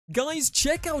Guys,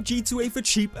 check out G2A for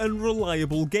cheap and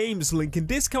reliable games. Link and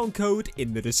discount code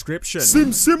in the description.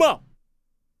 Simmer!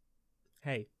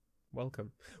 Hey,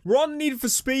 welcome. We're on Need for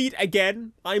Speed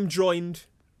again. I'm joined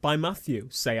by Matthew.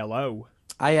 Say hello.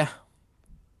 Hiya.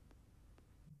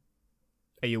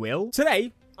 Are you ill?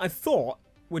 Today, I thought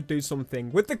we'd do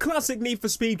something with the classic Need for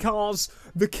Speed cars,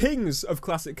 the kings of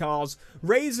classic cars.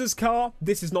 Razor's car.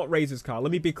 This is not Razor's car.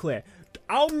 Let me be clear.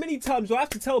 How many times do I have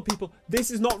to tell people this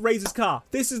is not Razor's car?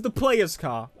 This is the player's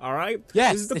car, all right?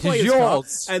 Yes, this is the this player's is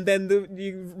yours. car. And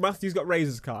then Matthew's got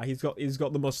Razor's car. He's got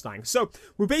the Mustang. So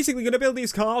we're basically going to build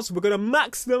these cars. We're going to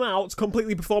max them out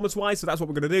completely performance-wise. So that's what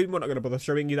we're going to do. We're not going to bother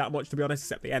showing you that much, to be honest,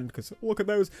 except the end, because look at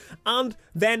those. And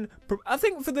then I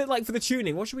think for the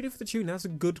tuning, what should we do for the tuning? That's a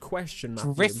good question,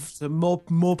 Matthew. Drift,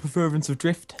 more preference of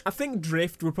drift. I think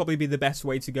drift would probably be the best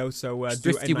way to go. So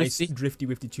do a nice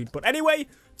drifty-wifty tune. But anyway,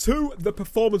 to the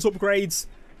performance upgrades.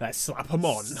 Let's slap them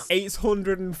on.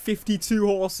 852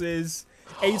 horses,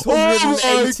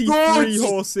 883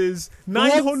 horses,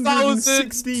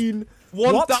 916.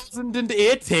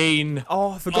 1018.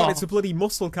 Oh, I forgot it's a bloody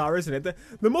muscle car, isn't it?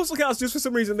 The muscle cars, just for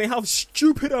some reason, they have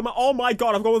stupid amount. Oh my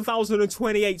god, I've got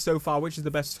 1028 so far, which is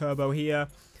the best turbo here.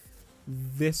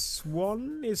 This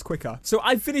one is quicker. So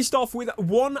I finished off with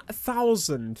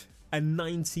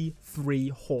 1093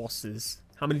 horses.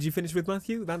 How many did you finish with,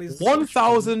 Matthew? That is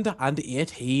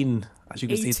 1018. As you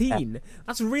can see. 18?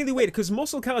 That's really weird, because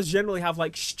muscle cars generally have,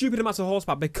 like, stupid amounts of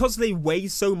horsepower. Because they weigh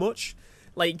so much,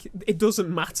 like, it doesn't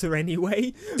matter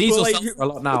anyway. Diesel like, a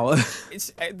lot now.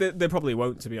 They probably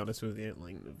won't, to be honest with you.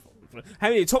 Like, how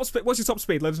many top speed? What's your top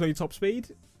speed? Let us know your top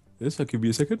speed. Yes, I'll give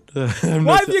you a second.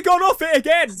 Why have you gone off it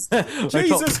again?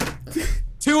 Jesus.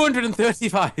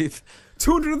 235.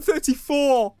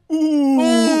 234.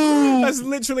 Ooh. That's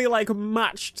literally like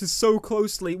matched so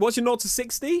closely. What's your 0 to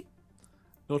 60?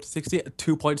 0 to 60 at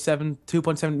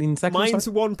 2.17 seconds. Mine's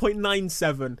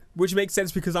 1.97, which makes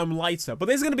sense because I'm lighter. But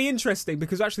this is going to be interesting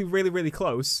because we're actually really, really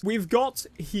close. We've got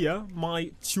here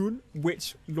my tune,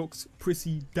 which looks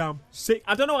pretty damn sick.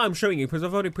 I don't know why I'm showing you because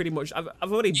I've already pretty much, I've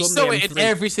already done the M3. In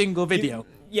every single video.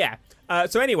 Yeah.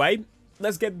 So anyway,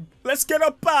 let's get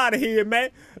up out of here, man.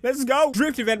 Let's go.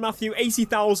 Drift event, Matthew.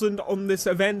 80,000 on this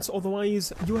event.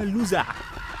 Otherwise, you're a loser.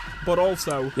 But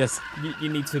also, yes, you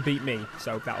need to beat me.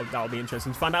 So that'll be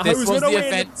interesting to find out who's gonna win.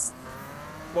 Event.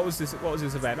 What was this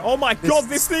event? Oh my god,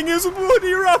 this thing is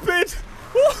bloody rapid.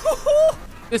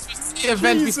 This was the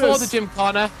event before the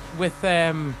Gymkhana with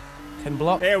 10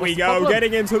 blocks. There we go.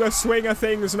 Getting into the swing of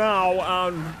things now,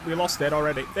 and we lost it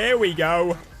already. There we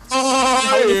go. Oh,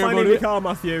 how are you finding the car,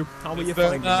 Matthew? How are you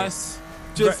finding it?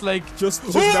 Just very. My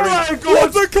god,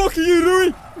 what the cock are you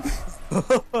doing?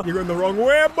 You're going the wrong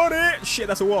way, buddy. Shit,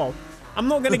 that's a wall. I'm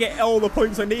not going to get all the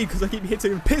points I need because I keep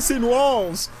hitting pissing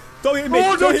walls. Don't hit me.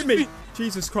 Don't hit me.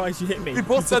 Jesus Christ, you hit me. We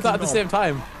both said that at the same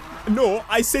time. No,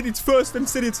 I said it first and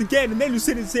said it again, and then you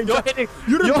said it at the same time.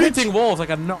 You're hitting walls like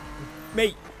a nut.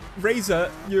 Mate,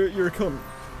 Razor, you're a cunt.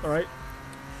 All right?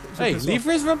 Hey, leave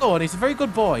Razor alone. He's a very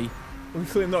good boy. Well,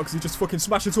 clearly not, because he just fucking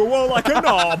smashed into a wall like a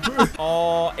knob.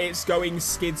 Oh, it's going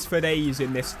skids for days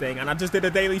in this thing. And I just did a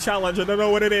daily challenge. I don't know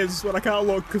what it is, but I can't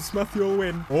look because Matthew will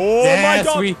win. Oh, yes,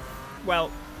 my God.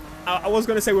 Well, I was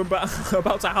going to say we're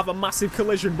about to have a massive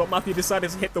collision, but Matthew decided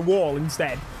to hit the wall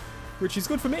instead, which is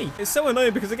good for me. It's so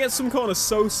annoying because I get some corners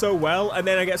so well, and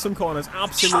then I get some corners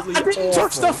absolutely awful. I didn't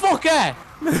touch the fucker!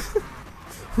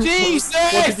 Jesus!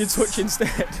 What did you touch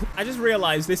instead? I just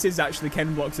realised this is actually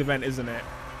Ken Block's event, isn't it?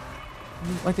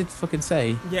 What did you fucking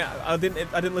say? Yeah, I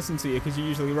didn't listen to you because you're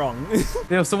usually wrong.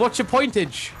 Yeah, so what's your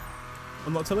pointage?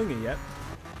 I'm not telling you yet.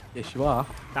 Yes, you are.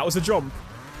 That was a jump.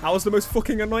 That was the most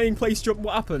fucking annoying place jump.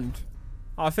 What happened?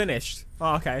 Oh, I finished.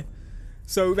 Oh, okay.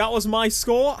 So that was my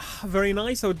score. Very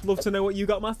nice. I would love to know what you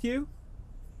got, Matthew.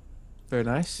 Very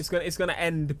nice. It's gonna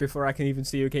end before I can even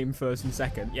see who came first and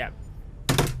second. Yeah.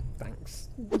 Thanks.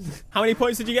 How many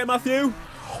points did you get, Matthew?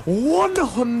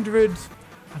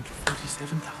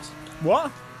 147,000.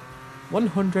 What?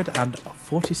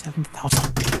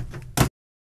 147,000.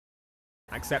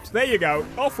 Accept. There you go.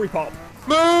 Off we pop.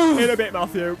 Move! In a bit,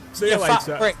 Matthew. See you later.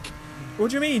 Fat prick.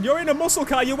 What do you mean? You're in a muscle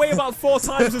car. You weigh about 4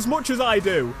 times as much as I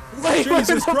do. Wait,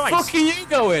 Jesus where the Christ. fuck are you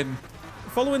going?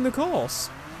 Following the course.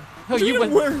 Oh, you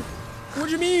went... What do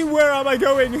you mean, where am I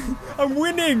going? I'm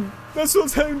winning. That's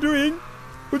what I'm doing.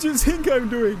 What do you think I'm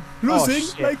doing?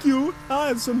 Losing, like you.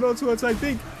 That's not what I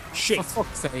think. Shit. For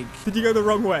fuck's sake. Did you go the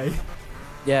wrong way?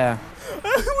 Yeah.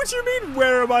 What do you mean,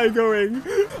 where am I going?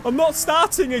 I'm not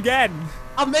starting again.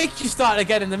 I'll make you start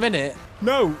again in a minute.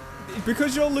 No,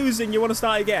 because you're losing, you want to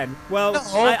start again? Well, No,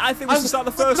 I think we should start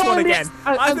the first one again.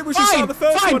 I think we should start the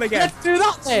first one again. Let's do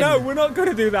that then. No, we're not going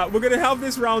to do that. We're going to have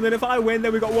this round, and if I win,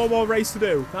 then we've got one more race to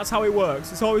do. That's how it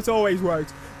works. It's how it's always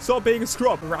worked. Stop being a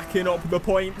scrub. Racking up the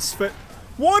points for...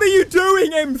 What are you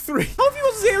doing, M3? How have you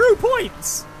got 0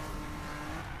 points?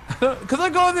 Because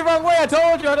I'm going the wrong way. I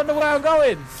told you. I don't know where I'm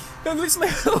going. No, literally,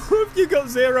 how have you got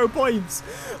 0 points?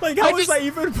 Like, how is that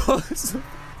even possible?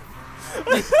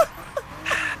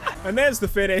 And there's the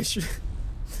finish.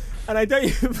 And I don't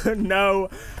even know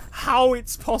how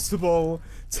it's possible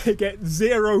to get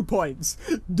 0 points.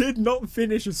 Did not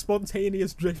finish a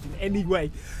spontaneous drift in any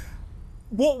way.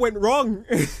 What went wrong?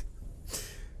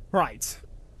 Right.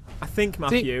 I think,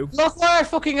 Matthew. See, look where I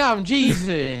fucking am.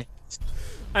 Jesus.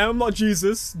 I am not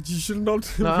Jesus. You should not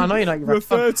I know you're not.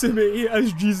 refer to me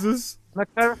as Jesus. Can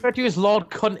I refer to you as Lord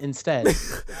Cunt instead?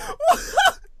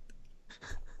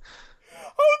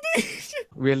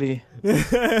 Really?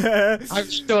 I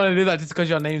just don't want to do that just because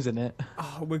your name's in it.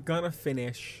 Oh, we're gonna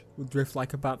finish with Drift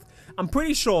Like a Panther. I'm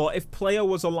pretty sure if Player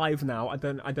was alive now, I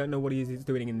don't know what he's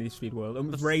doing in the Need for Speed world.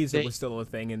 And Razor was still a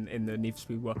thing in the Need for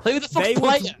Speed world. Who the fuck's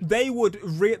Player? They would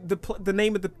the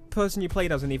name of the person you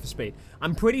played as in Need for Speed.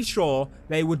 I'm pretty sure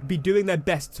they would be doing their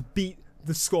best to beat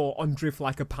the score on Drift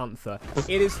Like a Panther.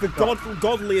 It is the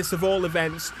godliest of all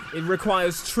events. It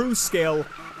requires true skill.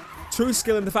 True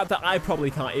skill in the fact that I probably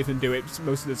can't even do it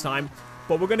most of the time.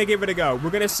 But we're going to give it a go. We're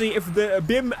going to see if the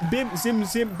bim,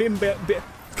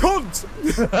 cunt!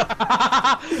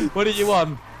 What did you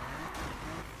want?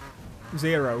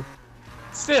 0.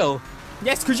 Still?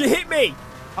 Yes, because you hit me!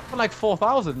 I'm on like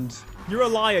 4,000. You're a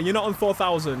liar. You're not on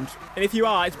 4,000. And if you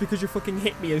are, it's because you fucking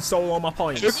hit me and stole all my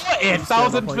points. You're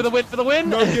 8,000 for the win,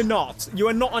 No, you're not. You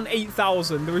are not on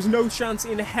 8,000. There is no chance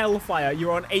in hellfire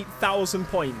you're on 8,000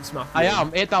 points, Matthew. I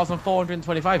am.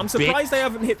 8,425. I'm surprised they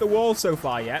haven't hit the wall so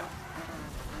far yet.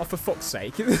 Oh, for fuck's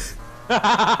sake. You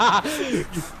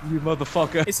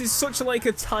motherfucker. This is such like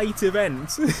a tight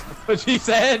event. That's what she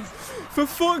said. For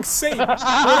fuck's sake.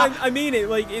 I mean it,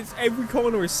 like, it's every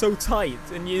corner is so tight,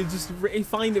 and you just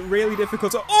find it really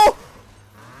difficult to... Oh!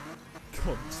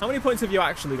 God. How many points have you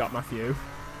actually got, Matthew?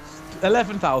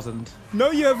 11,000.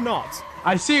 No, you have not.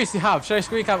 I seriously have. Should I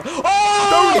screen cap?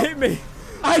 Oh! Don't hit me!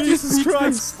 Jesus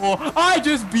Christ. I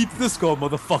just beat the score,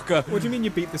 motherfucker. What do you mean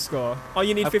you beat the score? Oh,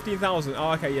 you need 15,000.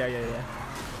 Oh, okay, yeah.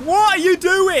 What are you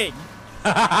doing?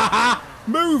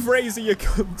 Move, Razor, you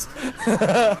cunt.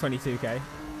 22k.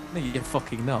 No, you're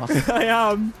fucking not. I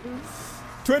am.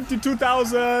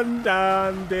 22,000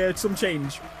 and some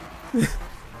change.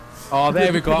 Oh,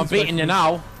 there we go. I'm beating you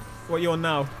now. What are you on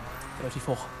now?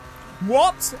 34.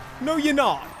 What? No, you're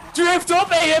not. Drift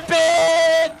up here,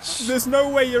 bitch! There's no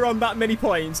way you're on that many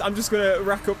points. I'm just going to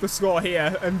rack up the score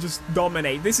here and just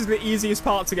dominate. This is the easiest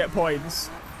part to get points.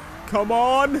 Come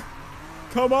on.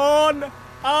 Come on.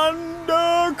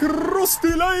 And cross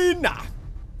the line.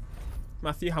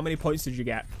 Matthew, how many points did you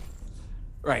get?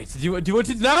 Right. Do you want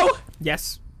it now?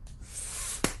 Yes.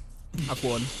 I've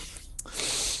won.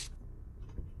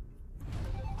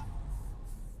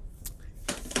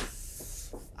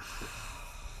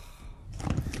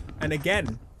 And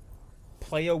again,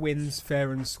 Player wins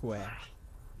fair and square.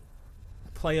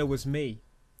 Player was me.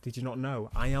 Did you not know?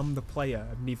 I am the Player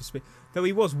of Need for Speed. Though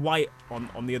he was white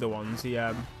on the other ones. He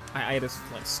I had a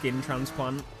like skin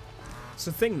transplant. It's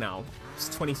a thing now. It's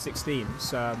 2016.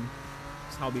 So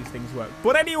it's how these things work.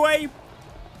 But anyway,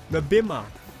 the Bimmer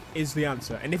is the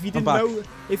answer. And if you didn't know,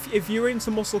 if you're into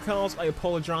muscle cars, I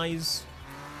apologise.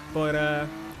 But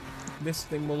this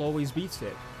thing will always beat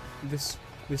it. This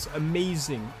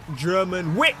amazing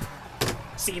German whip.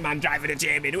 Seaman driving a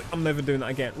German whip. I'm never doing that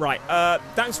again. Right.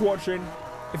 Thanks for watching.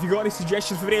 If you got any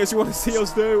suggestions for videos you want to see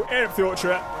us do in the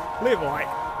future, leave a like,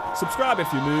 subscribe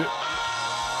if you're new,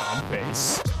 and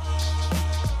peace.